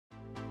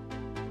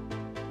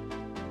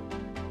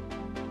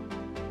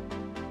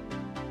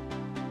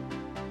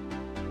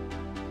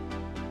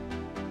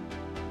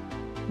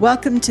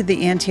Welcome to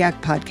the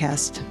Antioch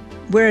Podcast.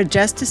 We're a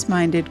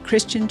justice-minded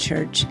Christian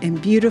church in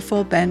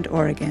beautiful Bend,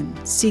 Oregon,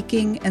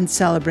 seeking and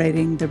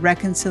celebrating the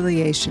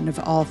reconciliation of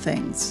all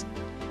things.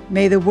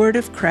 May the word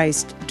of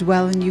Christ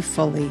dwell in you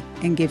fully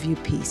and give you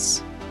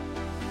peace.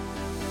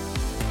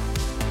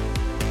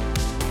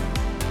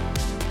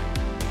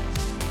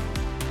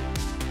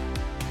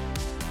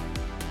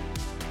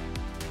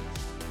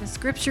 The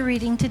scripture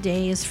reading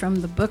today is from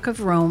the book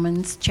of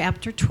Romans,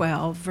 chapter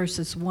 12,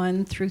 verses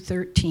 1 through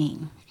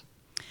 13.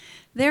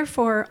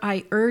 Therefore,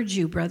 I urge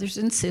you, brothers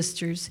and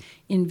sisters,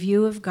 in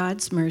view of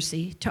God's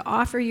mercy, to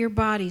offer your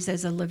bodies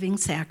as a living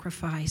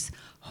sacrifice,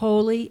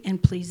 holy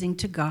and pleasing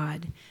to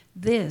God.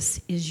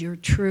 This is your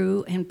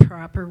true and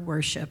proper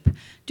worship.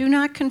 Do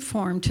not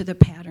conform to the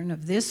pattern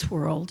of this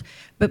world,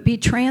 but be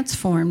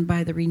transformed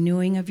by the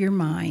renewing of your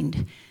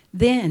mind.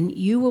 Then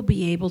you will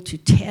be able to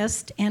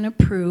test and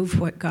approve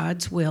what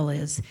God's will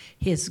is,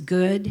 his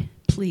good,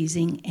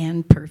 pleasing,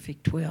 and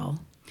perfect will.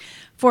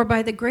 For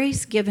by the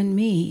grace given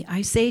me,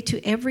 I say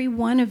to every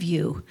one of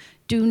you,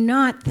 do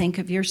not think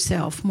of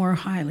yourself more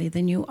highly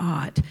than you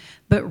ought,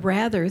 but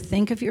rather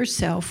think of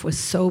yourself with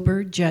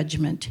sober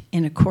judgment,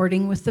 in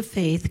according with the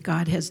faith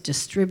God has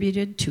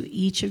distributed to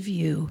each of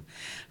you.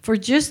 For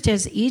just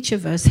as each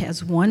of us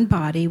has one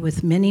body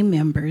with many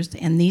members,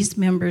 and these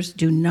members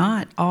do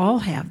not all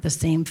have the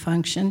same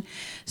function,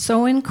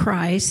 so in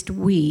Christ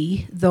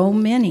we, though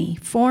many,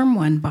 form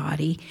one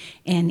body,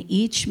 and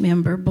each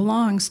member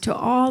belongs to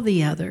all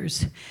the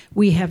others.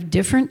 We have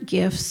different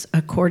gifts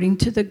according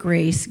to the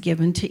grace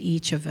given to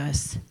each of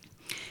us.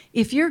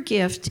 If your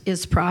gift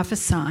is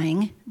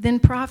prophesying, then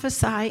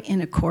prophesy in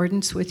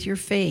accordance with your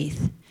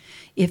faith.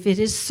 If it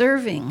is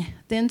serving,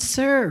 then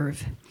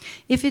serve.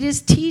 If it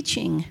is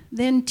teaching,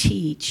 then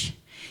teach.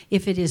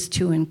 If it is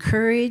to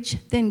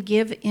encourage, then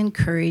give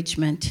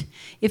encouragement.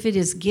 If it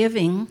is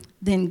giving,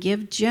 then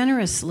give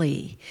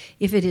generously.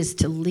 If it is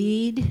to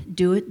lead,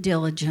 do it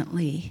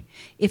diligently.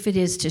 If it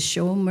is to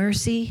show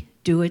mercy,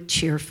 do it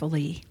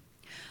cheerfully.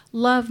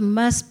 Love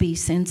must be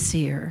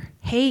sincere.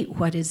 Hate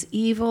what is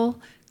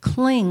evil.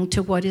 Cling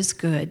to what is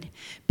good.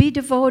 Be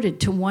devoted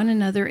to one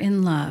another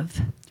in love.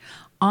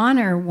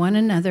 Honor one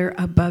another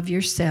above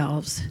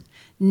yourselves.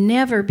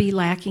 Never be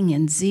lacking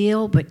in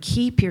zeal, but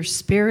keep your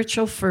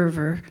spiritual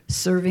fervor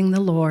serving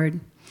the Lord.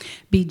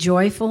 Be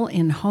joyful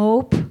in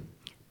hope,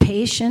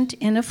 patient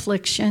in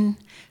affliction,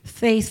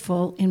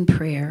 faithful in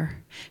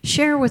prayer.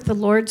 Share with the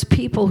Lord's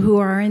people who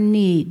are in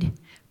need.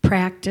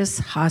 Practice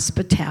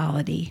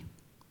hospitality.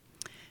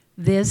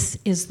 This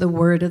is the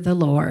word of the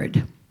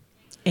Lord.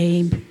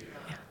 Amen.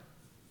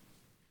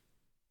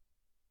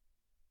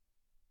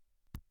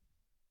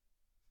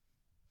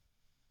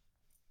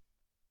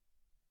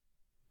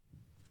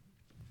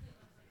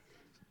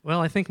 Well,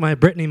 I think my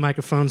Brittany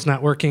microphone's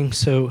not working,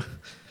 so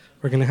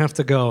we're going to have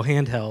to go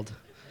handheld.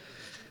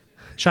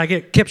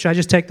 Kip, should I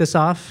just take this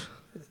off?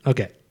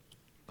 Okay.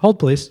 Hold,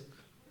 please.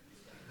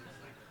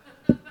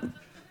 Everyone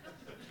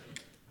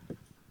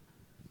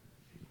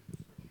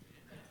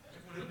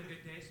having a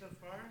good day so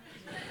far?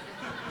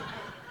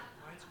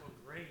 Mine's going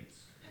great.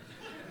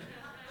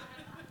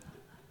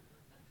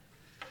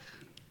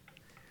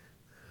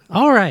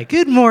 All right.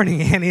 Good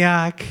morning,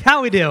 Antioch.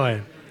 How we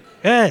doing?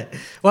 Good.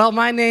 Well,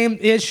 my name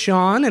is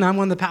Sean, and I'm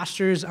one of the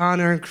pastors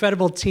on our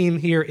incredible team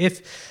here,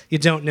 if you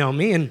don't know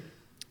me. And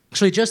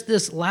actually, just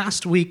this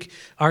last week,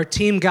 our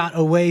team got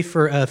away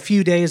for a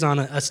few days on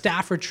a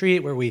staff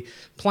retreat where we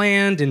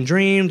planned and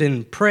dreamed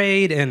and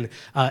prayed and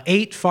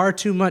ate far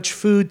too much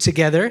food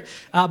together.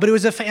 But it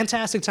was a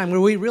fantastic time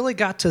where we really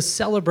got to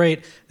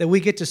celebrate that we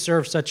get to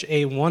serve such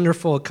a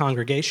wonderful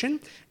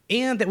congregation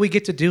and that we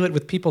get to do it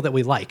with people that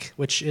we like,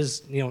 which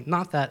is,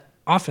 not that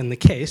often the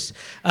case.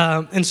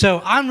 And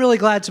so I'm really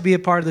glad to be a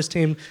part of this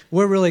team.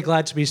 We're really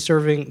glad to be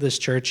serving this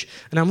church.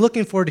 And I'm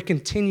looking forward to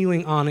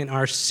continuing on in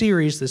our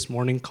series this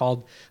morning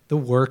called The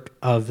Work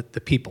of the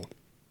People.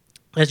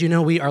 As you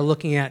know, we are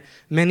looking at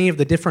many of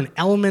the different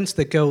elements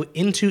that go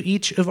into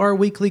each of our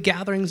weekly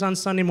gatherings on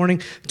Sunday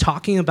morning,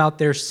 talking about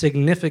their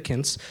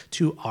significance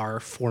to our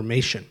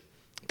formation.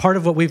 Part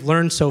of what we've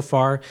learned so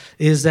far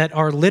is that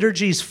our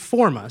liturgies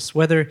form us,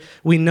 whether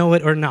we know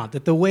it or not,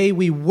 that the way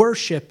we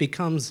worship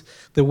becomes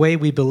the way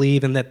we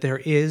believe, and that there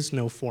is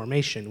no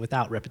formation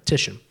without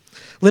repetition.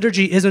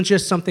 Liturgy isn't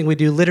just something we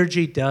do.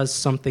 Liturgy does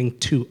something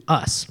to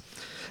us.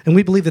 And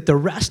we believe that the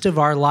rest of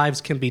our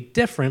lives can be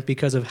different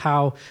because of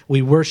how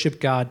we worship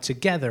God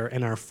together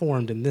and are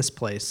formed in this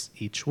place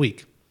each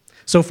week.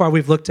 So far,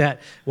 we've looked at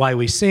why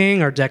we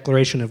sing, our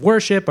declaration of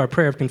worship, our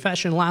prayer of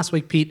confession. Last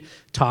week, Pete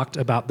talked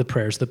about the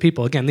prayers of the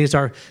people. Again, these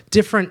are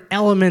different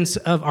elements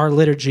of our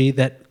liturgy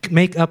that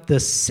make up the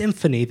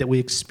symphony that we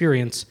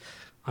experience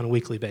on a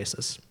weekly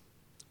basis.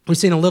 We've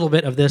seen a little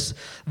bit of this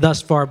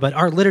thus far, but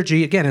our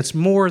liturgy, again, it's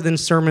more than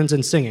sermons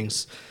and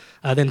singing.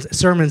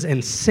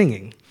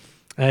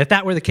 If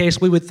that were the case,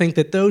 we would think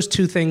that those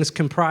two things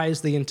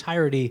comprise the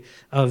entirety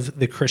of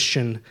the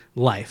Christian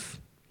life.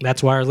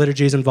 That's why our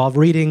liturgies involve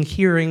reading,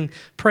 hearing,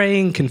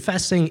 praying,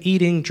 confessing,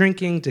 eating,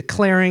 drinking,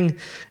 declaring,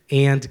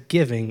 and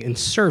giving and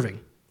serving.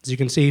 As you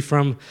can see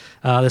from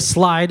the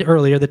slide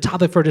earlier, the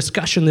topic for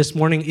discussion this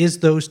morning is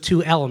those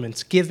two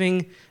elements,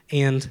 giving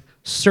and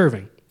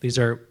serving. These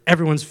are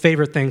everyone's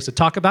favorite things to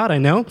talk about, I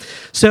know.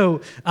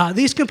 So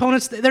these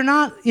components, they're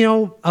not,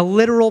 a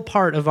literal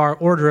part of our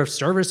order of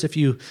service if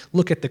you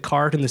look at the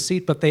card in the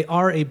seat, but they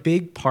are a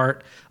big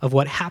part of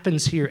what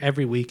happens here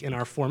every week in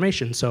our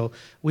formation. So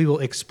we will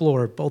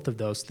explore both of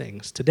those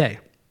things today.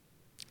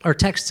 Our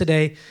text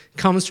today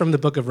comes from the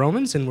book of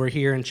Romans, and we're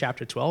here in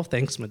chapter 12.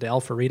 Thanks,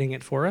 Medell, for reading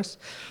it for us.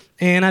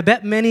 And I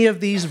bet many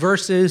of these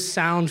verses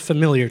sound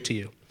familiar to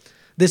you.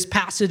 This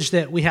passage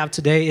that we have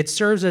today, it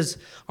serves as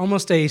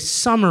almost a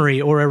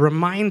summary or a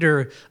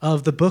reminder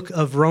of the book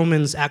of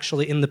Romans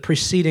actually in the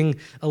preceding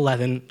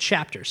 11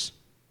 chapters.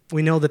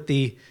 We know that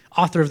the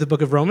author of the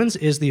book of Romans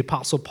is the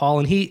Apostle Paul,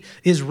 and he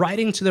is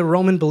writing to the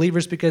Roman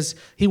believers because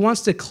he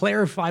wants to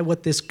clarify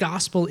what this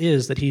gospel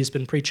is that he's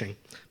been preaching.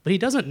 But he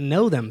doesn't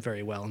know them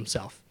very well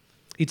himself.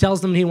 He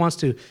tells them he wants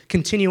to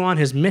continue on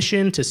his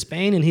mission to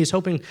Spain, and he's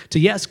hoping to,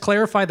 yes,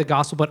 clarify the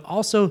gospel, but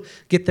also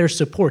get their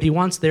support. He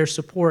wants their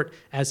support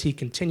as he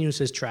continues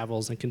his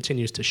travels and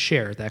continues to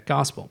share that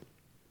gospel.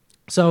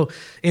 So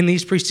in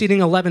these preceding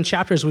 11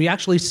 chapters, we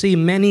actually see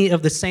many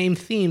of the same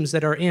themes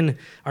that are in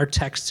our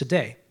text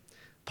today.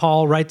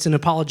 Paul writes an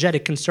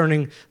apologetic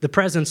concerning the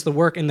presence, the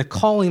work, and the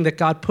calling that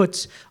God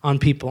puts on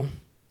people.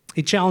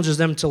 He challenges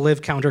them to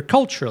live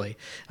counterculturally.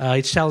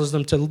 He challenges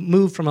them to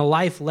move from a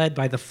life led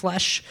by the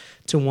flesh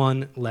to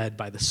one led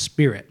by the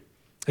Spirit.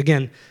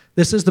 Again,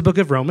 this is the book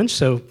of Romans,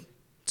 so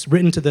it's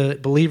written to the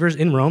believers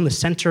in Rome, the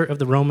center of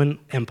the Roman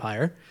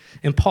Empire.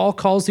 And Paul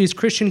calls these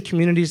Christian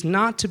communities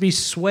not to be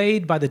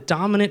swayed by the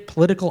dominant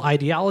political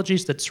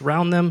ideologies that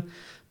surround them,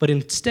 but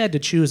instead to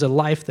choose a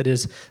life that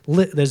is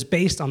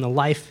based on the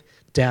life,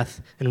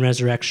 death, and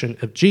resurrection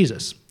of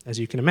Jesus. As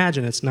you can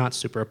imagine, it's not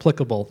super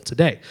applicable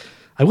today.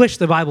 I wish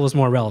the Bible was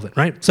more relevant,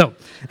 right? So,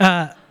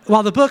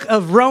 while the book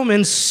of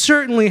Romans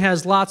certainly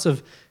has lots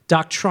of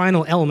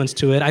doctrinal elements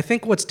to it, I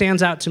think what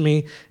stands out to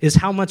me is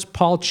how much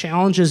Paul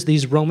challenges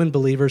these Roman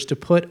believers to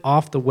put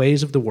off the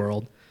ways of the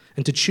world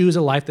and to choose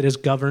a life that is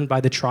governed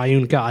by the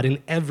triune God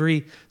in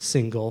every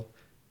single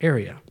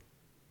area.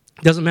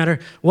 It doesn't matter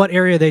what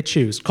area they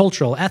choose,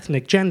 cultural,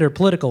 ethnic, gender,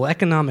 political,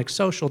 economic,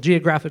 social,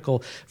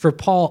 geographical. For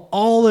Paul,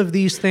 all of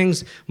these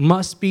things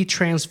must be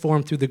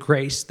transformed through the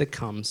grace that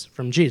comes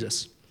from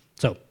Jesus.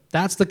 So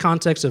that's the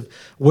context of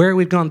where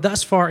we've gone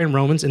thus far in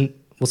Romans, and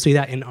we'll see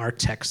that in our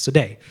text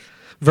today.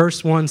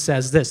 Verse 1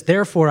 says this,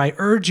 "Therefore I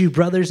urge you,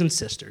 brothers and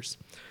sisters,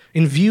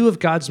 in view of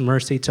God's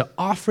mercy, to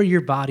offer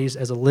your bodies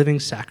as a living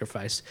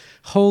sacrifice,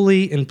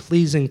 holy and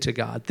pleasing to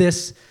God.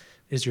 This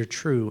is your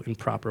true and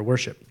proper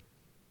worship."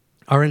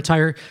 Our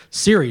entire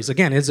series,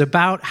 again, is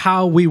about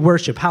how we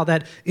worship, how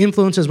that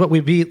influences what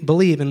we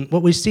believe. And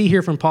what we see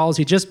here from Paul is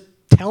he just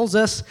tells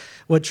us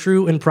what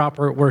true and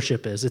proper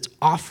worship is. It's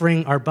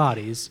offering our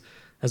bodies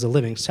as a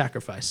living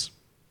sacrifice.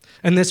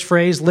 And this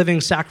phrase,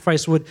 living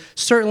sacrifice, would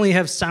certainly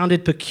have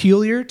sounded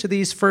peculiar to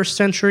these first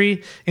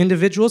century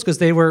individuals because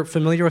they were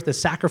familiar with the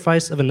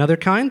sacrifice of another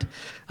kind.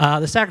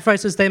 The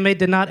sacrifices they made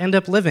did not end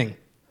up living.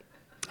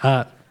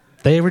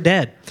 They were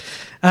dead.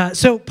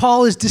 So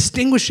Paul is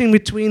distinguishing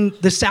between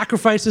the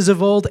sacrifices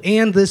of old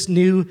and this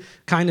new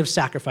kind of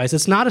sacrifice.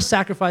 It's not a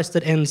sacrifice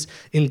that ends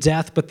in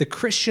death, but the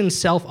Christian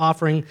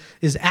self-offering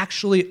is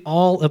actually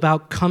all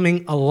about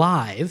coming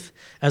alive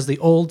as the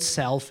old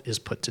self is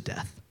put to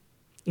death.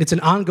 It's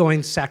an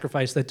ongoing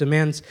sacrifice that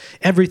demands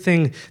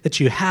everything that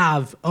you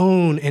have,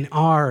 own, and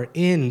are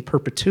in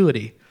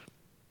perpetuity.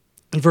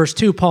 In verse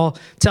 2, Paul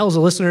tells the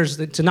listeners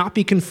that to not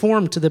be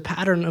conformed to the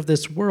pattern of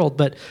this world,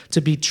 but to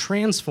be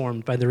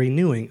transformed by the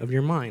renewing of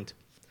your mind.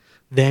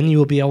 Then you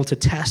will be able to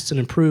test and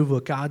approve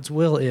what God's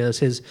will is,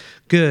 his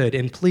good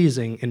and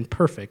pleasing and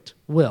perfect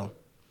will.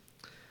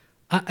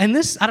 And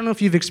this, I don't know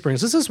if you've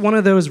experienced, this is one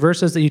of those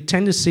verses that you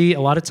tend to see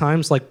a lot of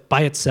times like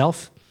by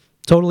itself,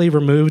 totally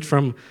removed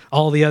from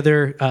all the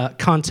other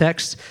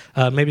contexts.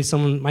 Maybe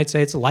someone might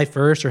say it's a life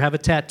verse or have a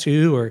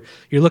tattoo, or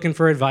you're looking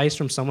for advice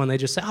from someone. They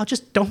just say,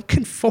 just don't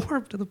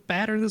conform to the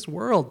pattern of this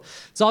world.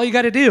 It's all you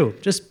got to do.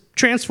 Just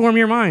transform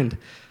your mind.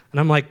 And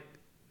I'm like,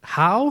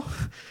 how?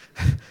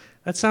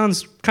 That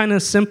sounds kind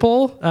of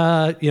simple.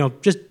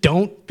 Just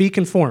don't be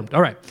conformed.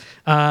 All right,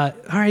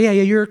 yeah,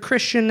 you're a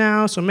Christian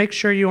now, so make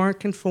sure you aren't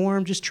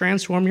conformed. Just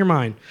transform your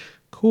mind.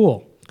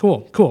 Cool.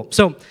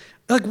 So,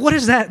 what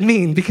does that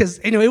mean? Because,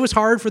 it was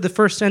hard for the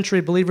first century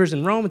believers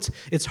in Rome.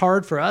 It's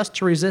hard for us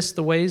to resist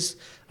the ways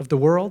of the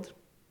world.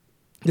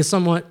 This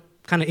somewhat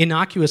kind of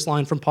innocuous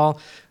line from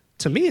Paul,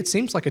 to me, it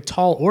seems like a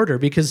tall order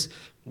because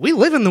we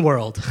live in the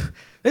world.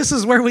 This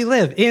is where we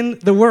live, in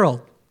the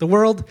world. The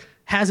world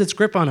has its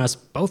grip on us,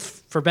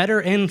 both for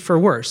better and for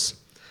worse.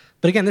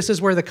 But again, this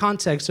is where the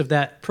context of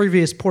that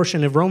previous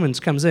portion of Romans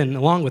comes in,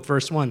 along with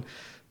verse 1.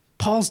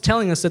 Paul's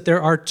telling us that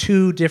there are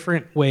two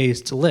different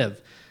ways to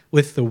live,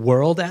 with the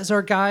world as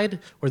our guide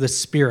or the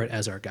Spirit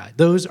as our guide.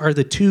 Those are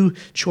the two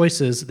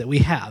choices that we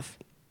have.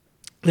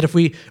 That if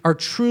we are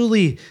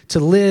truly to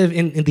live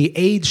in the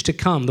age to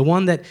come, the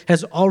one that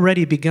has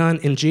already begun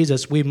in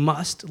Jesus, we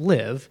must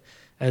live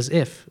as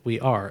if we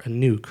are a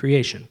new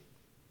creation,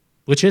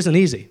 which isn't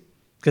easy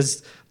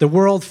because the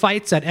world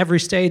fights at every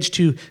stage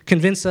to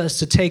convince us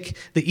to take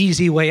the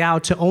easy way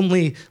out, to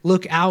only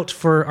look out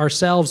for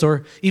ourselves,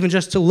 or even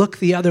just to look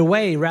the other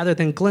way rather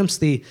than glimpse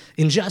the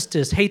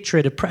injustice,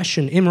 hatred,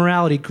 oppression,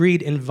 immorality,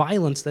 greed, and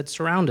violence that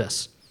surround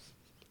us.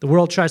 The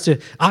world tries to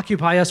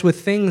occupy us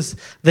with things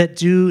that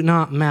do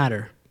not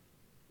matter.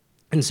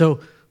 And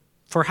so,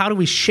 for how do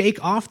we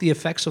shake off the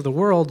effects of the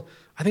world,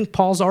 I think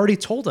Paul's already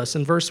told us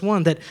in verse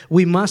 1 that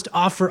we must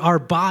offer our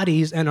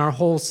bodies and our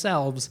whole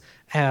selves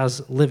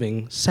as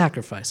living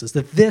sacrifices,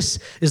 that this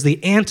is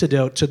the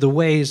antidote to the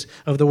ways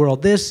of the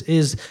world. This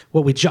is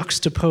what we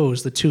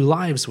juxtapose the two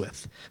lives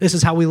with. This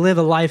is how we live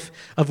a life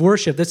of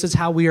worship. This is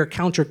how we are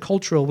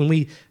countercultural when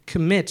we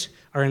commit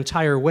our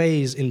entire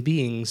ways and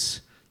beings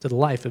to the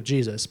life of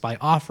Jesus by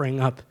offering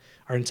up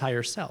our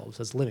entire selves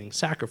as living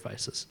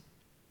sacrifices.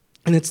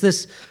 And it's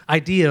this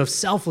idea of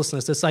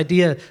selflessness, this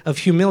idea of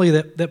humility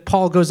that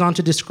Paul goes on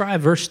to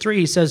describe. Verse 3,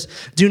 he says,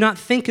 "Do not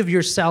think of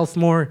yourself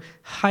more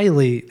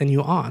highly than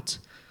you ought,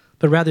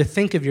 but rather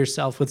think of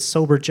yourself with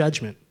sober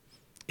judgment,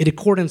 in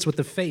accordance with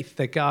the faith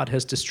that God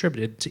has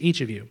distributed to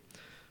each of you."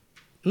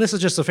 And this is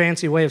just a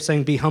fancy way of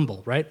saying be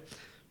humble, right?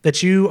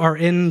 That you are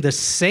in the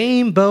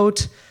same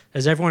boat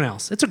as everyone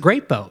else. It's a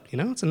great boat,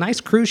 it's a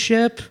nice cruise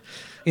ship.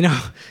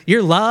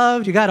 You're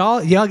loved, you got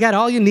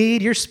all you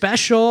need, you're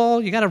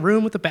special, you got a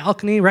room with a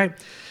balcony, right?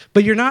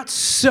 But you're not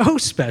so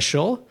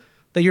special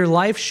that your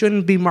life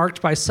shouldn't be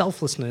marked by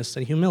selflessness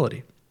and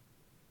humility.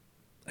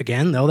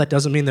 Again, though, that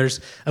doesn't mean there's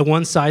a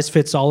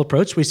one-size-fits-all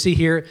approach. We see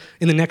here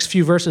in the next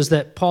few verses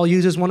that Paul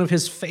uses one of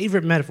his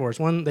favorite metaphors,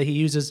 one that he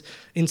uses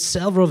in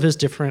several of his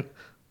different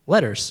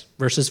letters.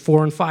 Verses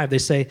 4 and 5, they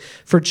say,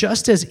 "For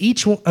just as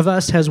each of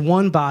us has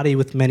one body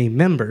with many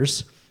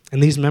members,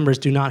 and these members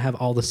do not have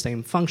all the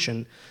same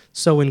function,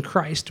 so in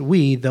Christ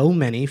we, though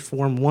many,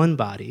 form one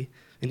body,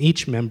 and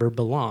each member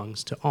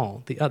belongs to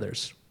all the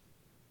others."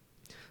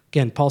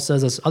 Again, Paul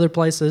says this other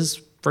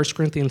places, 1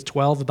 Corinthians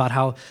 12, about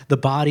how the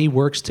body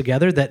works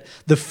together, that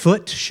the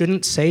foot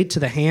shouldn't say to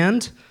the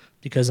hand,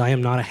 "Because I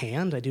am not a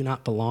hand, I do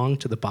not belong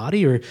to the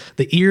body," or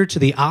the ear to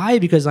the eye,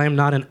 "Because I am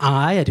not an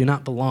eye, I do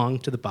not belong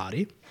to the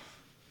body."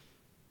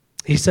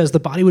 He says the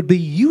body would be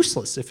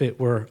useless if it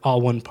were all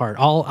one part.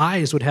 All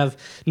eyes would have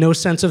no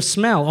sense of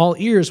smell. All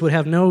ears would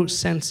have no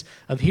sense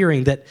of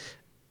hearing. That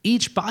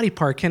each body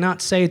part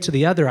cannot say to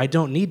the other, "I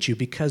don't need you,"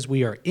 because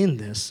we are in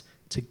this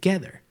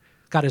together.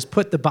 God has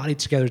put the body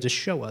together to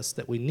show us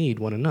that we need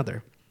one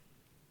another.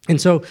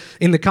 And so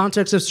in the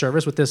context of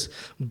service, with this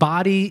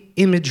body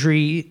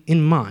imagery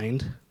in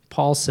mind,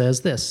 Paul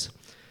says this.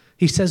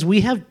 He says, we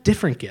have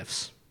different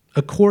gifts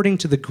according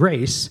to the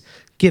grace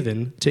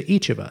given to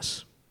each of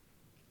us.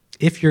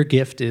 If your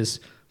gift is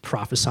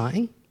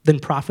prophesying, then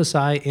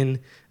prophesy in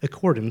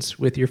accordance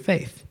with your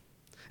faith.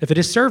 If it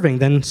is serving,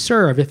 then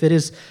serve. If it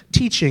is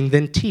teaching,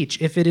 then teach.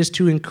 If it is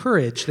to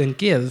encourage, then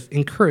give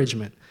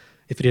encouragement.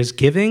 If it is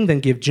giving, then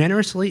give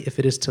generously. If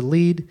it is to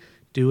lead,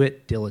 do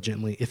it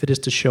diligently. If it is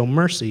to show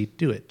mercy,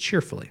 do it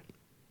cheerfully.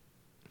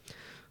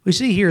 We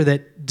see here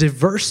that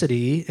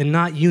diversity and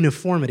not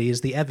uniformity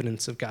is the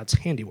evidence of God's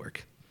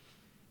handiwork.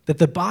 That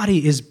the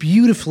body is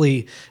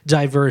beautifully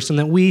diverse and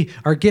that we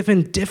are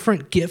given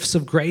different gifts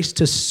of grace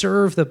to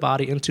serve the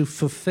body and to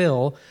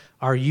fulfill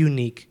our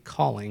unique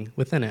calling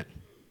within it.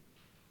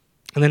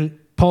 And then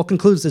Paul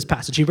concludes this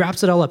passage. He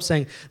wraps it all up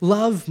saying,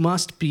 love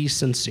must be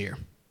sincere.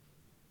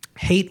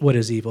 Hate what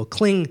is evil.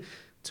 Cling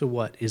to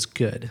what is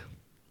good.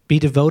 Be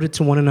devoted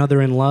to one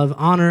another in love.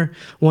 Honor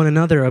one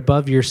another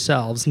above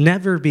yourselves.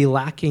 Never be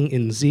lacking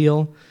in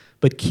zeal,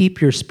 but keep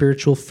your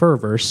spiritual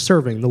fervor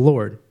serving the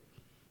Lord.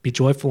 Be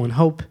joyful in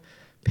hope,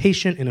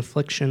 patient in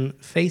affliction,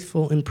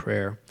 faithful in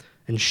prayer,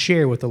 and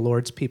share with the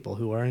Lord's people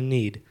who are in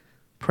need.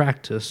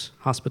 Practice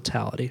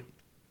hospitality.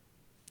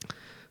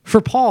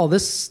 For Paul,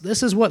 this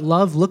is what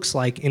love looks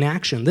like in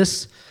action.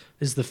 This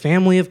is the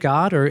family of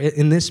God, or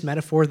in this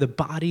metaphor, the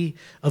body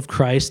of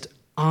Christ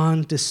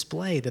on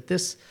display, that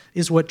this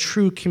is what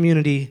true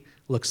community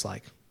looks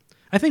like.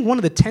 I think one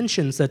of the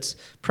tensions that's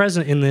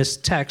present in this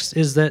text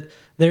is that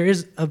there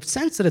is a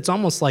sense that it's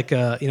almost like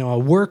a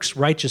works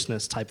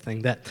righteousness type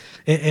thing, that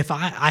if I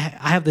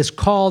have this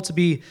call to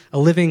be a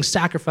living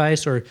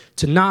sacrifice or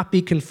to not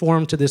be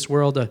conformed to this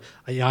world,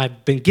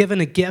 I've been given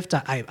a gift,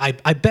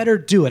 I better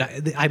do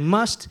it. I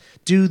must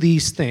do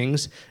these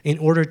things in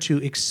order to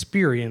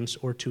experience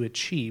or to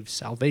achieve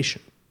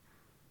salvation.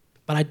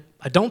 But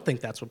I don't think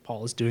that's what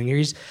Paul is doing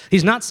here.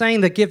 He's not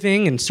saying that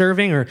giving and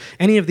serving or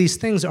any of these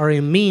things are a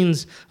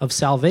means of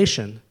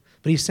salvation,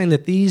 but he's saying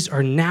that these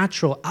are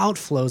natural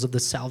outflows of the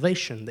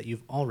salvation that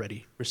you've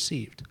already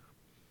received.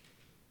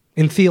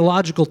 In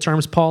theological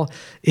terms, Paul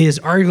is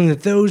arguing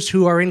that those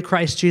who are in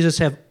Christ Jesus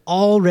have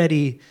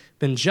already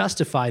been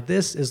justified.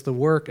 This is the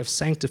work of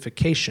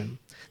sanctification.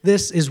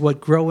 This is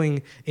what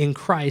growing in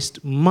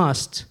Christ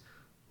must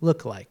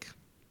look like.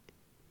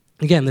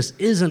 Again, this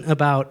isn't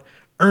about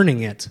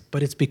earning it,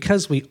 but it's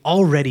because we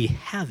already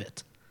have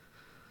it.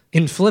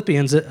 In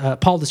Philippians,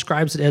 Paul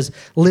describes it as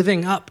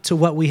living up to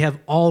what we have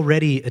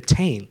already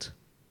attained.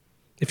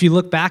 If you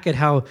look back at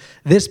how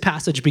this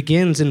passage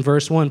begins in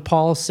verse 1,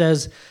 Paul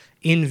says,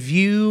 in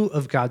view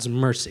of God's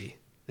mercy.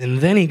 And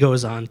then he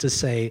goes on to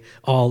say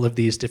all of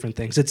these different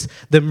things. It's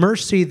the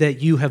mercy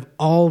that you have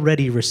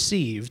already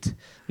received,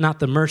 not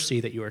the mercy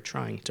that you are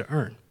trying to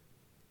earn.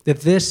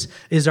 That this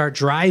is our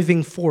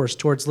driving force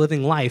towards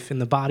living life in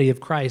the body of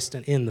Christ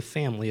and in the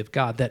family of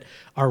God. That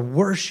our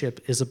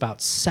worship is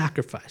about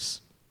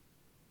sacrifice.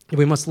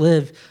 We must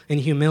live in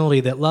humility,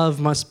 that love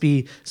must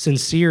be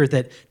sincere,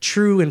 that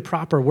true and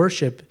proper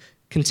worship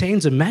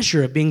contains a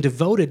measure of being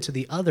devoted to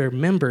the other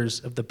members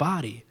of the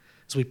body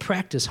as we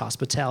practice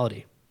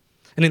hospitality.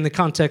 And in the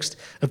context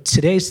of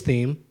today's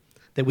theme,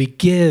 that we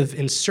give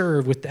and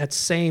serve with that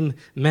same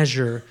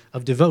measure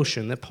of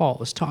devotion that Paul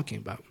is talking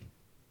about.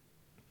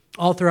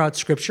 All throughout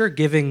Scripture,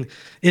 giving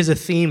is a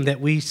theme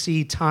that we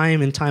see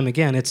time and time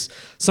again. It's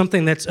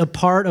something that's a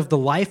part of the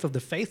life of the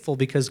faithful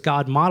because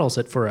God models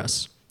it for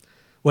us.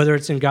 Whether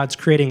it's in God's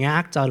creating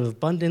act out of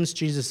abundance,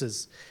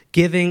 Jesus'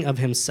 giving of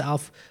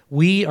himself,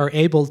 we are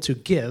able to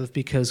give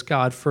because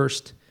God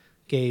first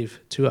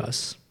gave to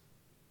us.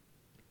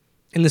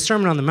 In the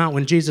Sermon on the Mount,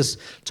 when Jesus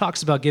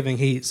talks about giving,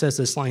 he says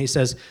this line. He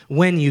says,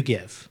 when you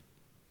give.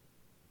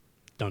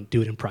 Don't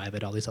do it in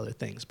private, all these other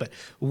things. But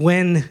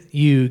when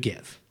you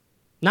give.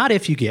 Not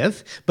if you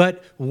give,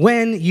 but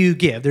when you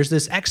give. There's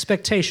this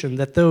expectation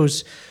that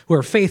those who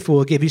are faithful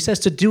will give. He says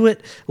to do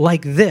it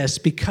like this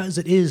because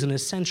it is an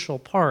essential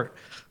part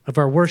of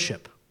our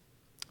worship.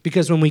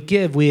 Because when we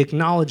give, we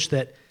acknowledge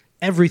that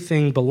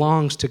everything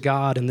belongs to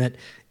God and that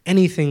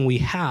anything we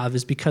have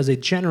is because a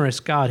generous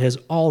God has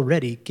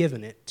already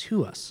given it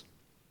to us.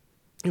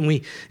 And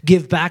we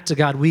give back to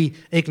God. We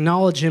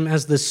acknowledge him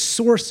as the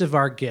source of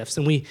our gifts,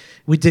 and we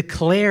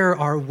declare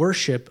our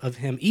worship of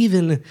him,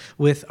 even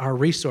with our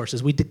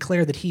resources. We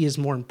declare that he is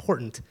more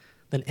important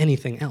than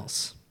anything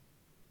else.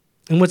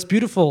 And what's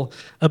beautiful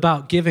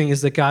about giving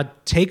is that God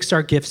takes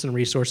our gifts and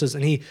resources,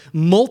 and he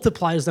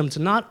multiplies them to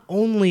not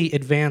only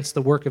advance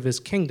the work of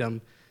his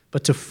kingdom,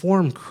 but to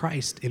form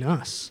Christ in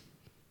us.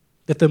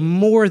 That the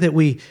more that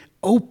we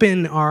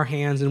open our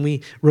hands and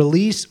we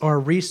release our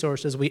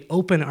resources, we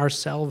open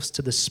ourselves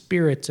to the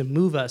Spirit to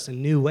move us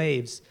in new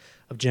waves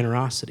of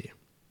generosity.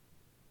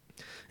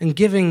 And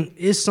giving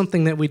is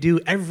something that we do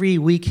every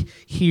week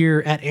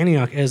here at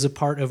Antioch as a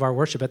part of our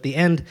worship. At the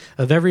end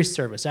of every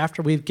service,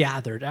 after we've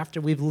gathered, after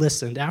we've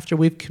listened, after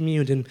we've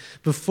communed, and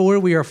before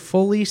we are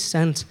fully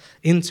sent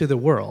into the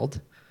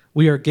world,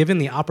 we are given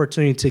the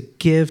opportunity to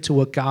give to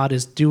what God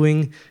is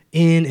doing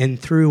in and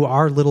through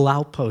our little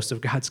outpost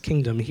of God's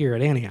kingdom here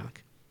at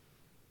Antioch.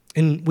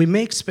 And we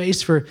make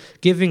space for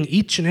giving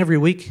each and every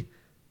week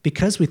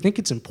because we think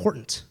it's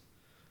important,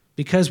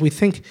 because we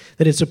think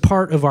that it's a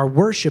part of our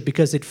worship,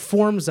 because it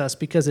forms us,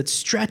 because it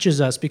stretches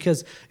us,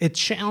 because it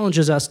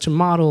challenges us to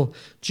model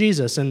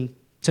Jesus. And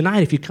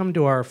tonight, if you come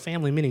to our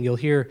family meeting, you'll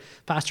hear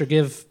Pastor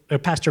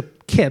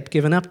Kip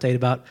give an update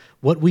about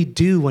what we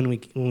do when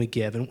we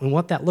give and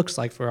what that looks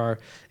like for our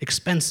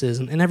expenses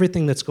and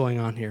everything that's going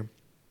on here.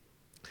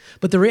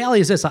 But the reality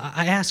is this.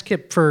 I asked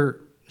Kip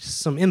for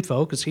some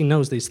info because he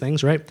knows these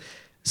things, right?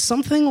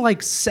 Something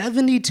like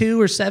 72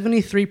 or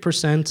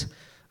 73%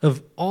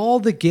 of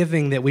all the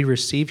giving that we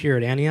receive here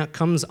at Antioch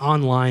comes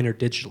online or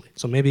digitally.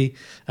 So maybe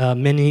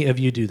many of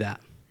you do that.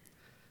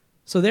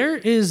 So there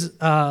is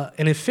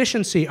an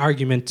efficiency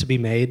argument to be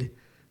made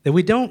that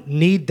we don't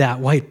need that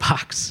white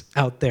box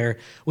out there.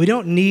 We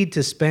don't need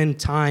to spend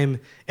time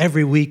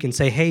every week and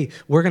say, hey,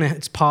 we're going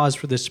to pause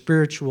for the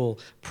spiritual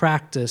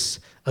practice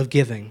of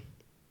giving.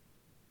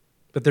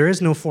 But there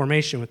is no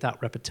formation without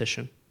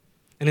repetition.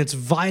 And it's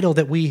vital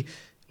that we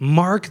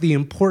mark the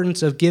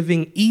importance of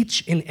giving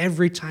each and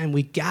every time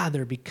we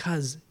gather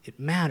because it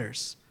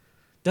matters.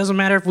 Doesn't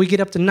matter if we get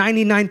up to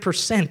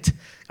 99%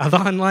 of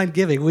online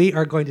giving. We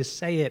are going to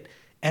say it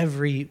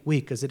every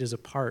week because it is a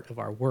part of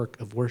our work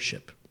of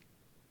worship.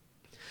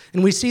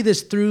 And we see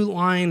this through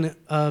line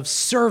of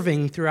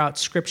serving throughout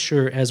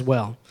Scripture as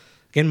well.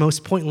 Again,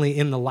 most pointedly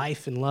in the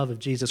life and love of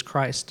Jesus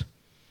Christ.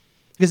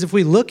 Because if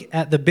we look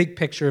at the big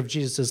picture of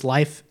Jesus'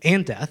 life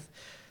and death,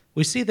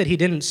 we see that he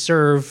didn't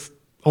serve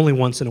only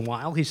once in a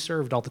while. He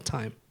served all the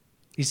time.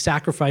 He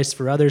sacrificed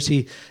for others.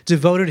 He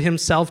devoted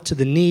himself to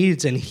the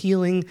needs and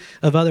healing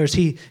of others.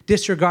 He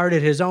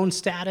disregarded his own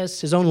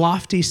status, his own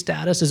lofty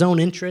status, his own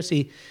interests.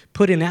 He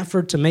put in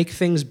effort to make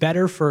things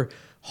better for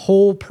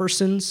whole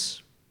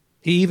persons.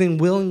 He even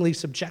willingly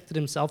subjected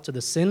himself to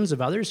the sins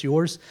of others,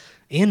 yours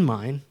and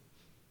mine.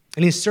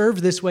 And he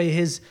served this way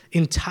his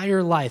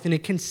entire life. In a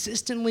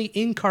consistently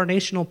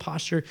incarnational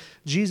posture,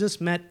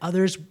 Jesus met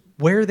others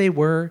where they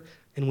were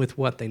and with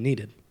what they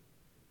needed.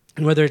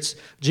 And whether it's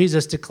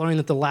Jesus declaring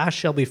that the last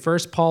shall be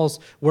first, Paul's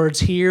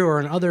words here or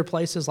in other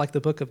places like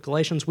the book of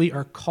Galatians, we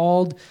are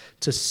called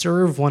to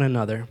serve one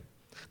another.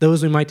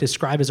 Those we might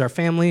describe as our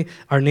family,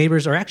 our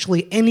neighbors, or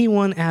actually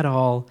anyone at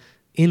all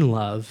in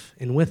love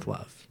and with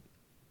love.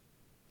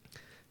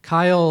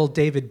 Kyle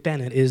David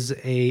Bennett is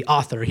an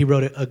author. He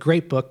wrote a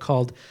great book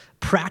called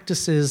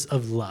Practices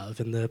of Love,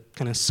 and the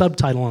kind of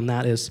subtitle on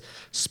that is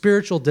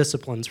Spiritual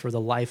Disciplines for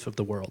the Life of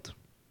the World.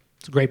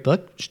 It's a great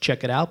book. You should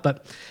check it out.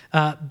 But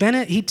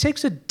Bennett, he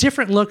takes a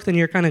different look than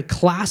your kind of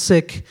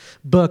classic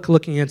book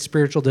looking at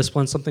spiritual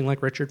discipline, something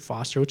like Richard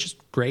Foster, which is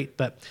great.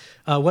 But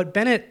what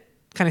Bennett,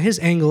 kind of his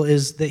angle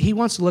is that he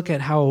wants to look at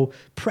how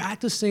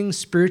practicing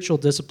spiritual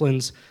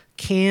disciplines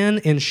can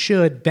and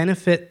should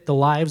benefit the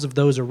lives of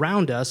those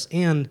around us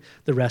and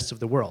the rest of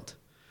the world.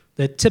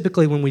 That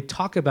typically when we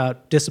talk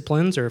about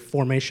disciplines or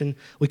formation,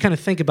 we kind of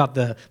think about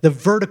the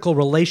vertical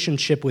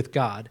relationship with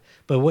God.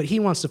 But what he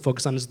wants to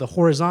focus on is the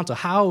horizontal.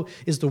 How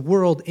is the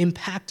world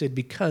impacted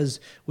because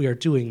we are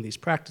doing these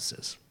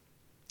practices?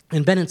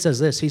 And Bennett says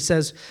this. He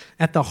says,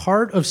 at the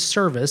heart of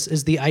service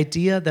is the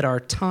idea that our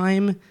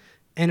time,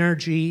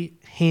 energy,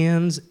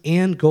 hands,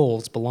 and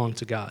goals belong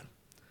to God.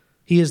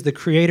 He is the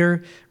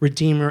creator,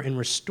 redeemer, and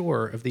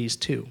restorer of these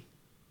two.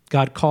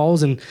 God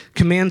calls and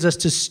commands us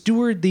to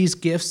steward these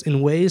gifts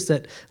in ways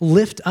that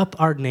lift up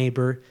our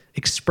neighbor,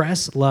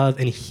 express love,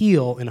 and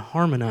heal and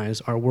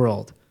harmonize our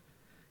world.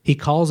 He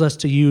calls us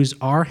to use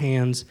our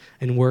hands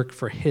and work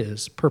for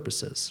his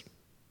purposes.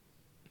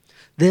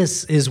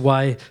 This is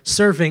why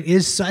serving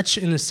is such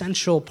an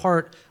essential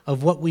part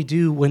of what we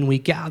do when we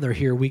gather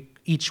here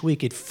each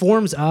week. It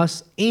forms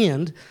us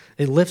and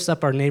it lifts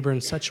up our neighbor in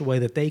such a way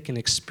that they can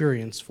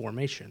experience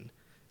formation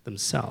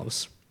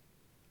themselves.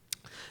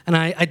 And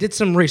I did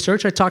some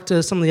research. I talked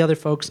to some of the other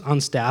folks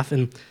on staff,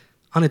 and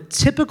on a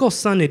typical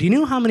Sunday, do you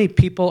know how many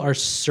people are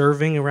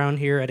serving around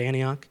here at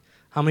Antioch?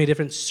 How many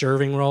different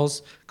serving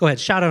roles? Go ahead,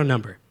 shout out a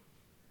number.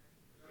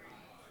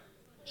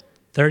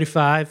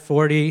 35,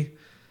 40,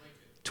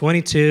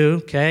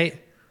 22, okay.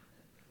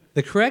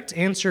 The correct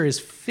answer is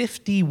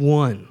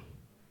 51.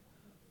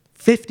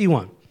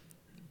 51.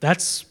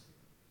 That's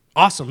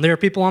awesome. There are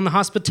people on the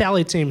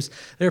hospitality teams.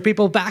 There are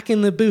people back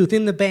in the booth,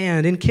 in the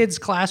band, in kids'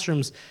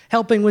 classrooms,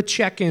 helping with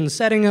check-ins,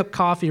 setting up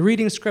coffee,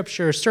 reading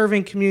scripture,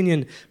 serving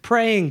communion,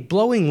 praying,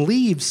 blowing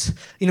leaves.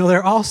 There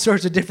are all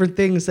sorts of different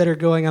things that are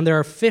going on. There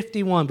are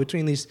 51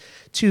 between these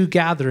two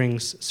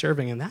gatherings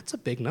serving, and that's a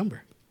big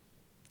number.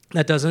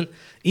 That doesn't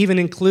even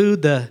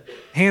include the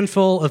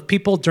handful of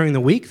people during the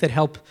week that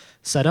help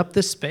set up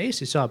this space.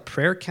 You saw a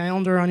prayer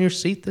calendar on your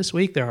seat this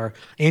week. There are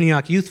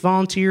Antioch youth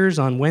volunteers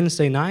on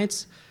Wednesday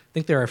nights. I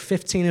think there are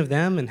 15 of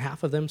them, and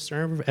half of them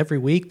serve every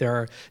week. There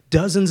are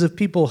dozens of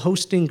people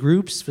hosting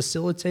groups,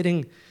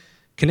 facilitating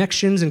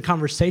connections and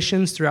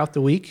conversations throughout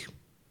the week.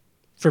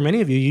 For many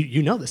of you,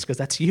 you know this because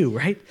that's you,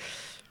 right?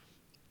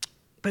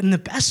 But in the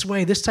best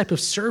way, this type of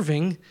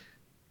serving,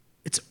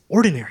 it's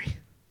ordinary.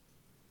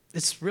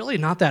 It's really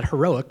not that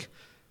heroic.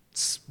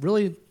 It's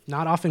really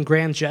not often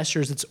grand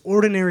gestures. It's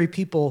ordinary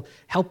people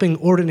helping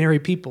ordinary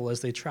people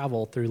as they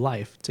travel through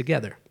life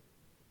together.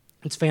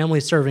 It's family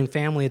serving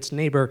family. It's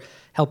neighbor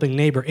helping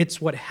neighbor. It's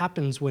what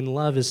happens when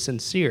love is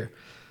sincere,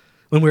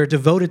 when we're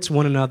devoted to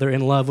one another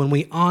in love, when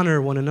we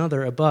honor one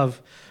another above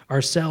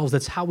ourselves.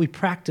 That's how we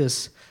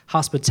practice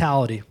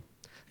hospitality.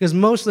 Because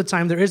most of the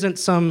time, there isn't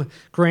some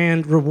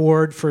grand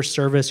reward for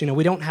service.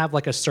 We don't have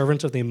like a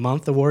Servant of the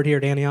Month award here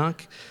at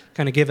Antioch.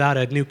 Kind of give out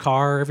a new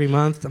car every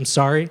month. I'm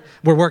sorry.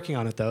 We're working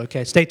on it, though,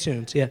 okay? Stay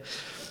tuned, yeah.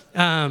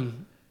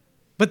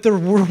 But the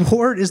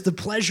reward is the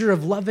pleasure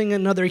of loving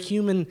another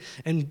human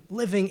and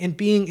living and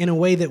being in a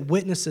way that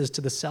witnesses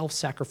to the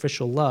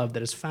self-sacrificial love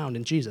that is found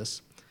in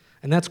Jesus.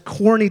 And that's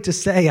corny to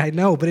say, I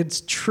know, but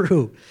it's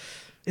true.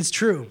 It's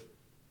true.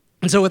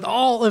 And so with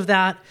all of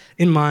that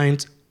in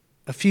mind,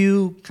 a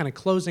few kind of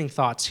closing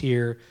thoughts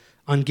here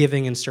on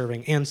giving and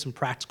serving and some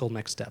practical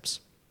next steps.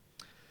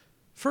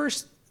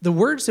 First, the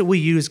words that we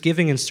use,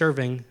 giving and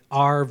serving,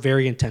 are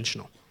very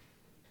intentional.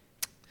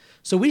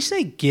 So we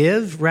say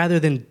give rather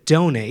than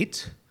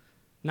donate,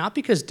 not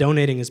because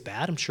donating is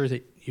bad. I'm sure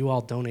that you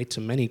all donate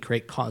to many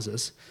great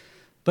causes.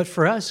 But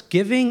for us,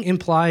 giving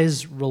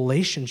implies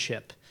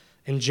relationship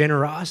and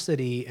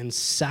generosity and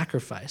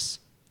sacrifice.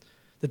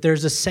 That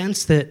there's a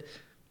sense that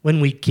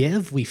when we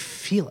give, we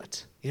feel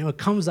it. It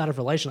comes out of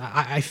relation.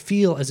 I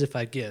feel as if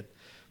I give.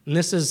 And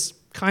this is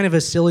kind of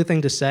a silly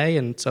thing to say,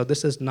 and so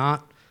this is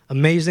not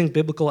amazing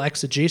biblical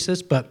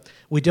exegesis, but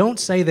we don't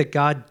say that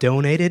God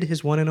donated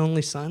his one and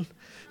only son.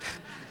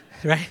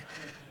 Right?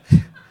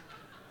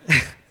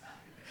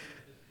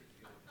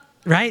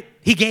 Right?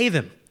 He gave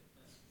him.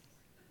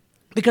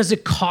 Because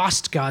it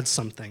cost God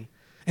something.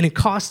 And it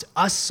cost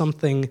us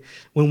something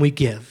when we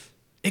give.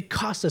 It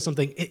costs us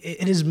something.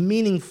 It is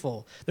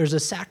meaningful. There's a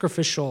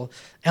sacrificial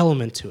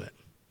element to it.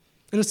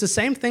 And it's the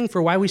same thing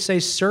for why we say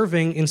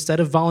serving instead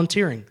of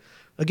volunteering.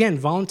 Again,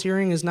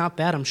 volunteering is not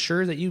bad. I'm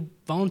sure that you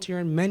volunteer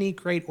in many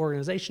great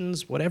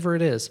organizations, whatever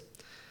it is.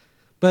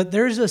 But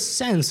there's a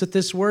sense that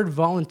this word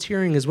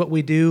volunteering is what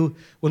we do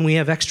when we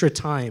have extra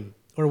time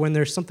or when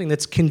there's something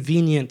that's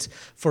convenient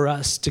for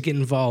us to get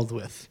involved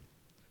with.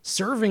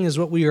 Serving is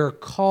what we are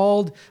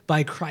called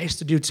by Christ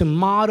to do, to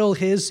model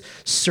his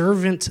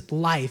servant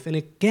life. And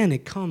again,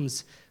 it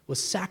comes with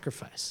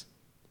sacrifice.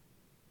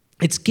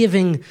 It's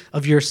giving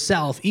of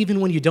yourself,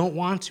 even when you don't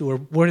want to, or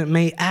when it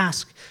may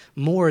ask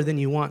more than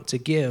you want to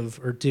give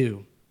or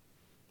do.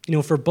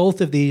 For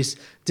both of these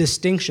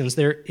distinctions,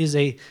 there is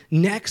a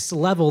next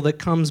level that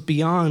comes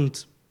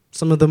beyond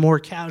Some of the more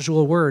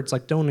casual words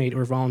like donate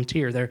or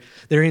volunteer,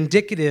 they're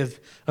indicative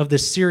of the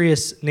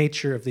serious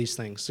nature of these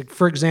things. Like,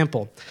 for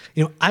example,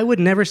 I would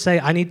never say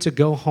I need to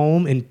go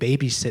home and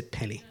babysit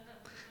Penny,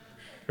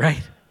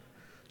 right?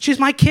 She's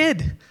my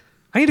kid.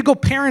 I need to go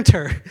parent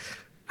her.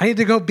 I need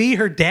to go be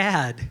her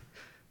dad.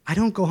 I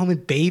don't go home and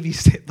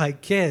babysit my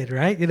kid,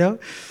 right?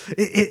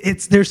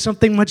 There's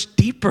something much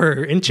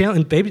deeper in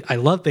challenging. I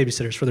love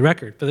babysitters, for the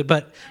record,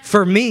 but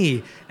for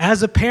me,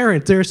 as a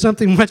parent, there's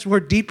something much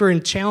more deeper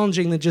and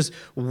challenging than just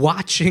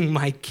watching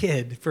my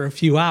kid for a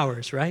few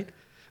hours, right?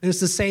 And it's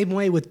the same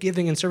way with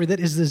giving and serving. That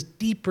is this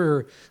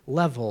deeper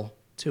level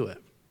to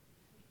it.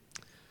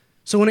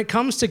 So when it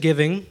comes to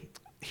giving,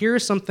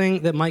 here's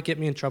something that might get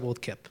me in trouble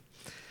with Kip.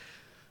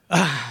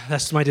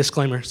 That's my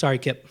disclaimer. Sorry,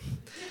 Kip.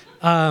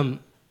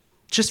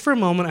 Just for a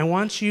moment, I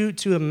want you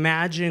to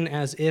imagine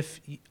as if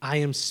I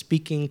am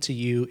speaking to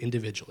you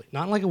individually.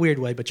 Not in like a weird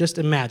way, but just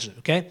imagine,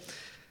 okay?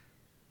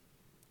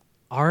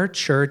 Our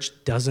church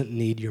doesn't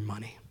need your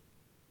money.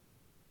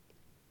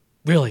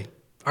 Really,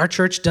 our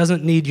church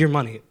doesn't need your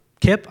money.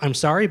 Kip, I'm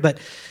sorry, but,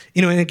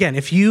 and again,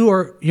 if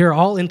you're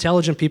all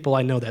intelligent people,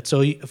 I know that.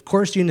 So, of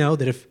course, you know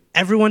that if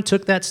everyone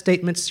took that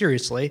statement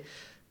seriously,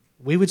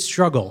 we would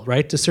struggle,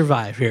 right, to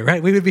survive here,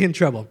 right? We would be in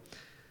trouble.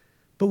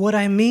 But what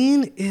I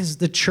mean is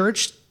the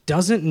church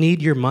doesn't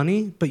need your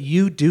money, but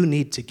you do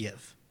need to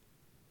give.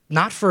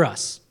 Not for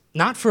us,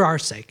 not for our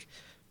sake,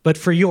 but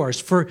for yours,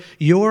 for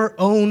your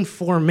own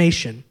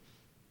formation.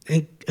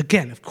 And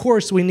again, of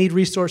course, we need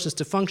resources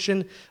to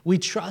function. We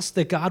trust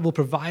that God will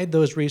provide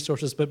those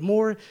resources, but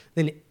more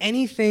than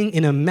anything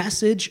in a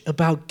message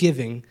about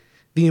giving,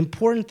 the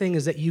important thing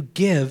is that you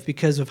give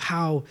because of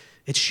how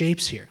it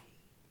shapes here.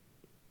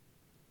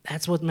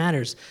 That's what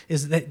matters,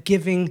 is that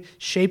giving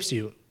shapes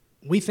you.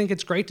 We think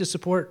it's great to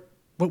support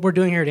what we're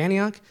doing here at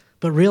Antioch,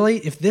 but really,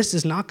 if this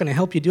is not going to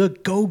help you do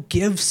it, go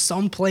give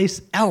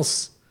someplace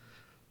else.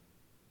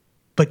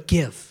 But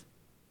give,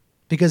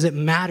 because it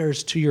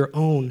matters to your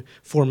own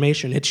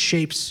formation. It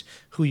shapes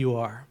who you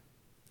are.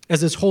 As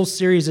this whole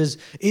series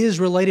is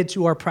related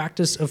to our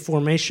practice of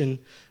formation,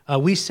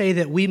 we say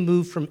that we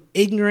move from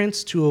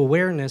ignorance to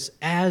awareness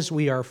as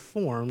we are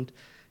formed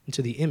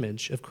into the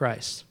image of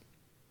Christ.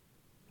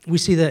 We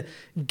see that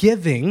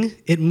giving,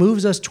 it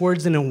moves us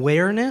towards an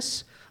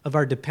awareness of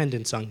our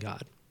dependence on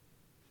God.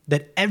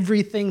 That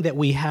everything that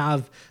we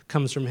have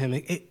comes from Him.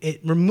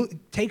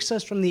 It takes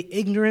us from the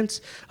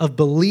ignorance of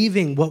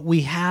believing what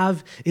we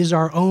have is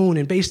our own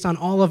and based on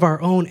all of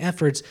our own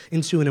efforts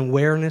into an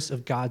awareness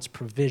of God's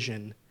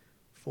provision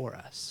for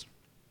us.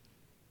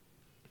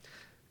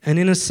 And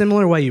in a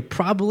similar way, you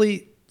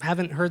probably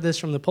haven't heard this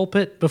from the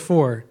pulpit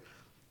before.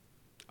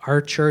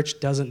 Our church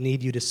doesn't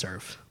need you to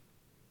serve.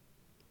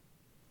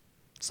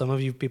 Some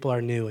of you people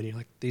are new and you're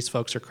like, these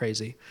folks are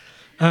crazy.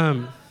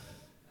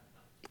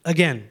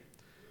 Again,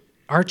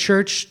 our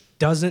church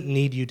doesn't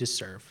need you to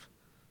serve,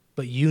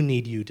 but you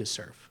need you to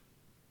serve.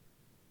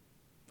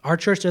 Our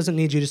church doesn't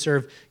need you to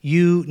serve.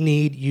 You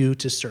need you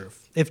to serve.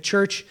 If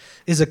church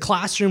is a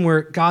classroom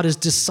where God is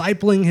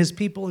discipling His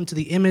people into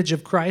the image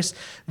of Christ,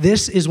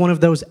 this is one of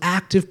those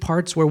active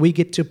parts where we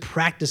get to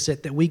practice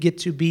it, that we get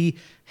to be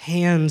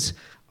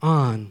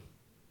hands-on.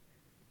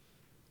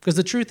 Because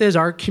the truth is,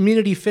 our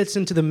community fits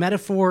into the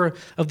metaphor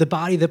of the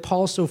body that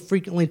Paul so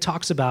frequently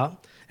talks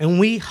about, and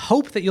we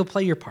hope that you'll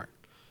play your part.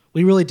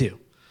 We really do.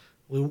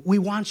 We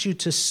want you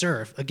to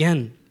serve.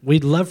 Again,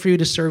 we'd love for you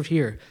to serve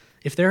here.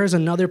 If there is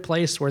another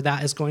place where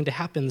that is going to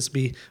happen, to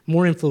be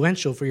more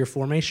influential for your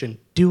formation,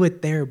 do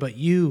it there, but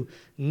you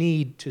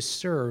need to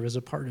serve as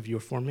a part of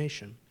your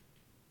formation.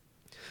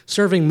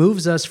 Serving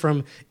moves us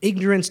from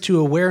ignorance to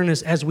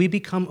awareness as we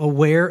become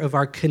aware of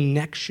our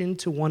connection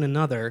to one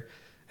another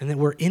and that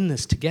we're in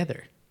this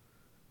together.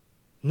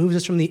 It moves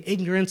us from the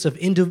ignorance of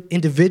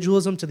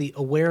individualism to the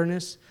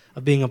awareness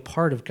of being a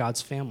part of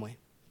God's family.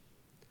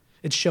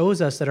 It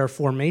shows us that our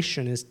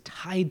formation is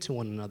tied to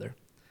one another.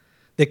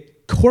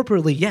 That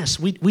corporately, yes,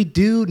 we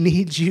do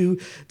need you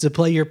to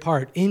play your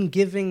part in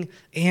giving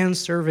and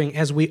serving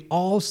as we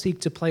all seek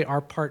to play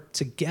our part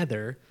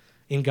together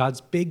in God's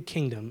big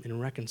kingdom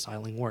and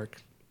reconciling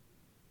work.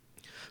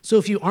 So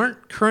if you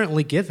aren't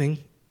currently giving,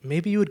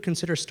 maybe you would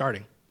consider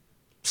starting.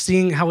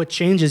 Seeing how it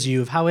changes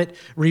you, how it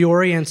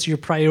reorients your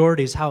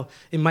priorities, how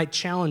it might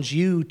challenge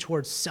you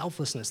towards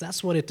selflessness.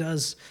 That's what it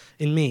does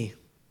in me.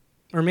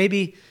 Or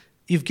maybe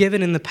you've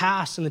given in the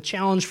past, and the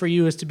challenge for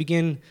you is to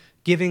begin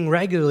giving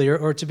regularly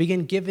or to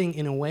begin giving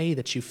in a way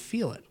that you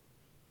feel it.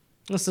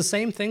 It's the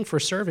same thing for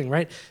serving,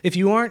 right? If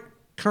you aren't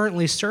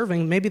currently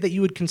serving, maybe that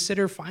you would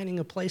consider finding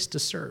a place to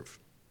serve.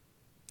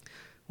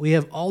 We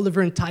have all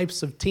different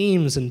types of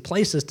teams and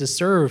places to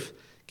serve.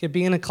 It could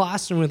be in a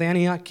classroom with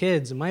Antioch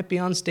kids. It might be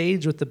on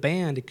stage with the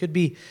band. It could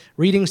be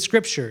reading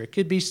scripture. It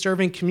could be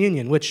serving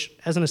communion, which,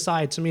 as an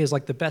aside, to me is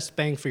like the best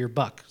bang for your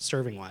buck,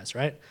 serving-wise,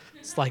 right?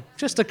 It's like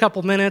just a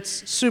couple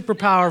minutes, super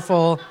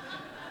powerful.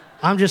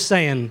 I'm just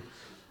saying,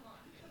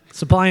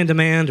 supply and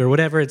demand or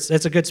whatever, it's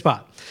a good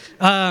spot.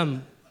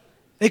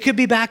 It could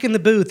be back in the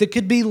booth. It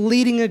could be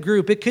leading a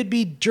group. It could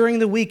be during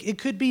the week. It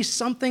could be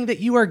something that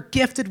you are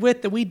gifted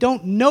with that we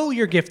don't know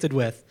you're gifted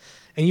with.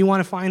 And you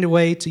want to find a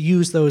way to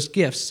use those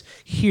gifts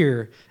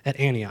here at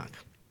Antioch.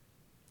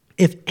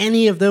 If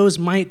any of those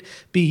might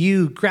be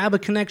you, grab a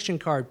connection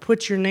card,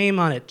 put your name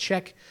on it,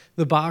 check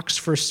the box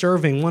for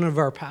serving. One of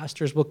our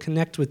pastors will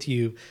connect with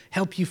you,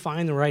 help you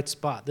find the right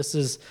spot. This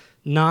is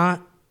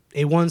not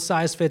a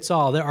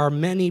one-size-fits-all. There are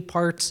many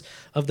parts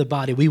of the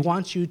body. We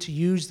want you to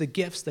use the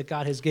gifts that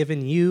God has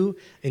given you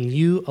and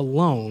you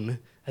alone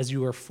as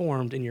you are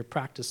formed in your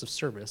practice of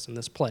service in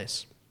this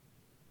place.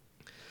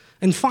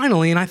 And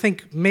finally, and I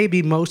think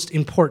maybe most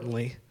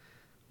importantly,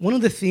 one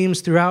of the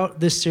themes throughout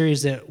this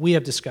series that we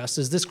have discussed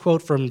is this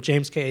quote from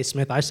James K.A.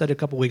 Smith. I said a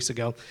couple weeks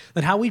ago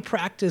that how we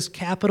practice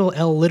capital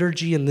L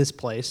liturgy in this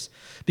place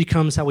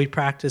becomes how we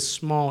practice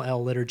small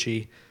L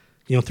liturgy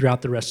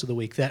throughout the rest of the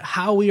week, that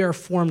how we are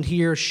formed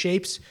here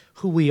shapes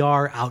who we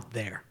are out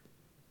there.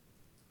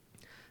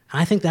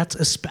 And I think that's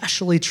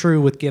especially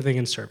true with giving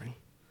and serving.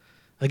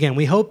 Again,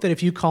 we hope that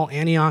if you call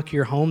Antioch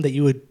your home, that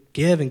you would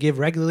give and give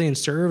regularly and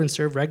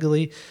serve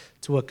regularly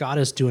to what God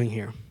is doing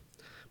here.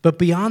 But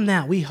beyond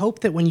that, we hope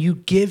that when you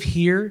give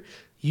here,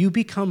 you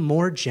become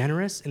more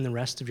generous in the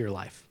rest of your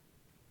life.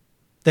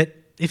 That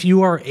if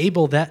you are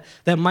able, that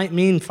might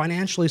mean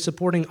financially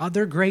supporting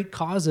other great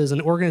causes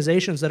and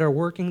organizations that are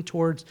working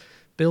towards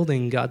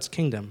building God's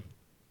kingdom.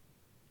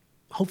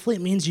 Hopefully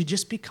it means you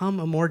just become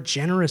a more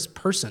generous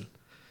person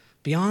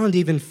beyond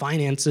even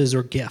finances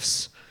or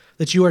gifts,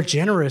 that you are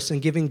generous in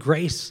giving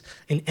grace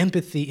and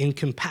empathy and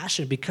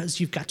compassion because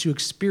you've got to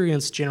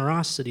experience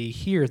generosity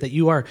here, that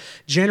you are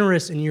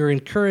generous in your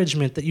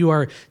encouragement, that you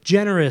are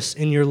generous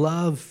in your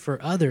love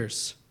for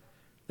others,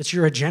 that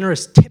you're a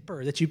generous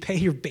tipper, that you pay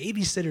your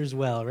babysitters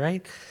well,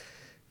 right?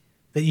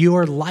 That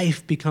your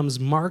life becomes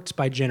marked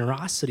by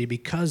generosity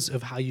because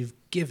of how you've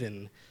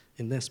given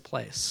in this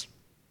place.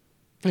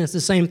 And it's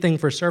the same thing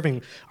for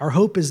serving. Our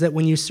hope is that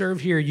when you serve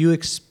here, you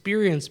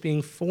experience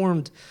being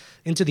formed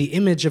into the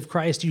image of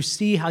Christ. You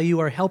see how you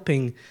are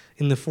helping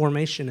in the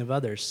formation of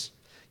others.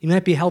 You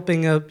might be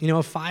helping a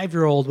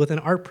 5-year-old with an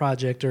art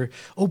project, or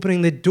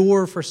opening the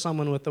door for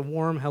someone with a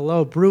warm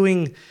hello,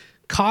 brewing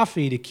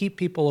coffee to keep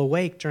people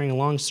awake during a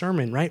long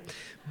sermon, right?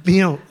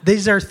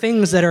 These are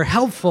things that are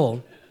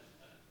helpful.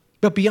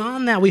 But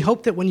beyond that, we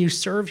hope that when you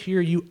serve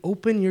here, you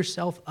open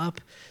yourself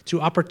up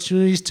to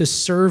opportunities to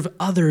serve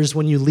others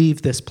when you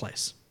leave this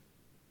place.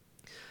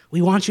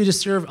 We want you to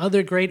serve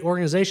other great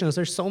organizations.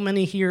 There's so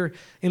many here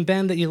in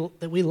Bend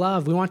that we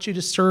love. We want you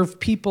to serve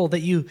people, that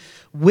you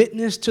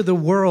witness to the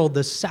world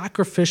the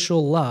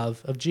sacrificial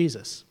love of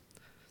Jesus.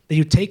 That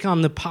you take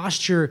on the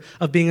posture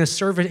of being a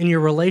servant in your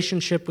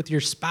relationship with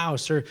your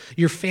spouse or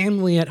your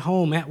family at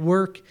home, at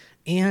work,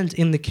 and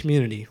in the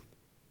community.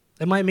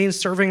 That might mean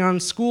serving on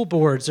school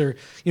boards or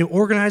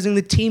organizing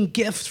the team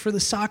gifts for the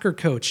soccer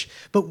coach.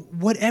 But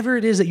whatever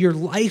it is, that your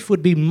life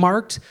would be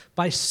marked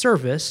by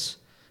service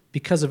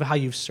because of how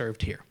you've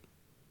served here.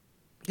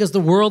 Because the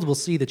world will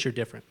see that you're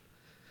different.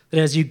 That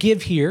as you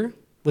give here,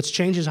 which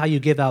changes how you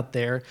give out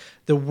there,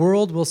 the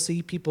world will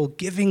see people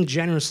giving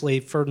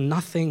generously for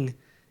nothing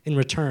in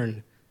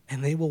return,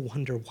 and they will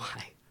wonder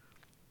why.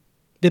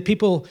 That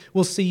people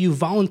will see you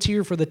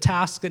volunteer for the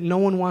task that no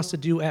one wants to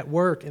do at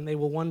work, and they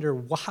will wonder,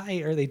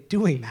 why are they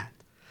doing that?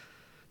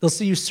 They'll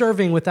see you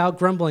serving without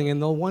grumbling,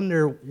 and they'll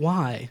wonder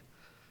why.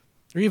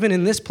 Or even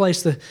in this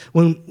place,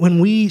 when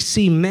we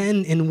see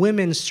men and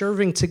women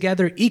serving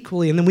together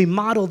equally, and then we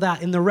model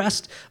that in the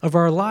rest of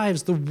our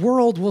lives, the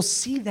world will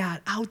see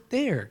that out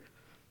there.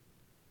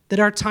 That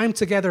our time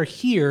together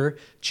here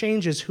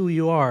changes who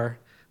you are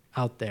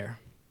out there.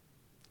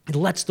 It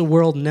lets the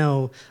world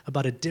know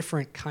about a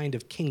different kind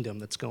of kingdom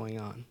that's going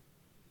on.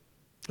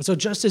 And so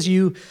just as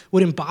you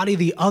would embody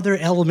the other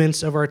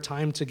elements of our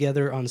time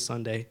together on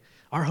Sunday,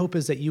 our hope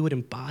is that you would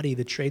embody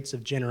the traits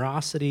of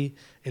generosity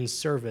and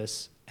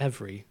service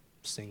every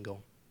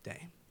single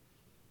day.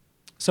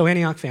 So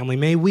Antioch family,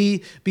 may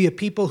we be a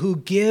people who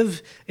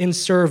give and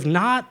serve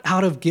not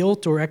out of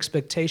guilt or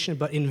expectation,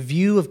 but in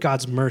view of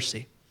God's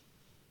mercy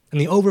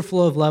and the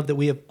overflow of love that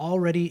we have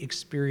already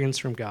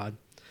experienced from God.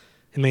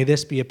 And may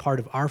this be a part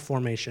of our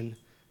formation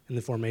and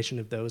the formation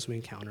of those we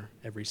encounter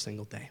every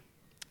single day.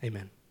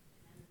 Amen.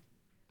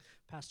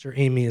 Pastor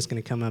Amy is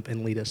going to come up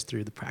and lead us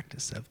through the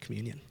practice of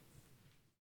communion.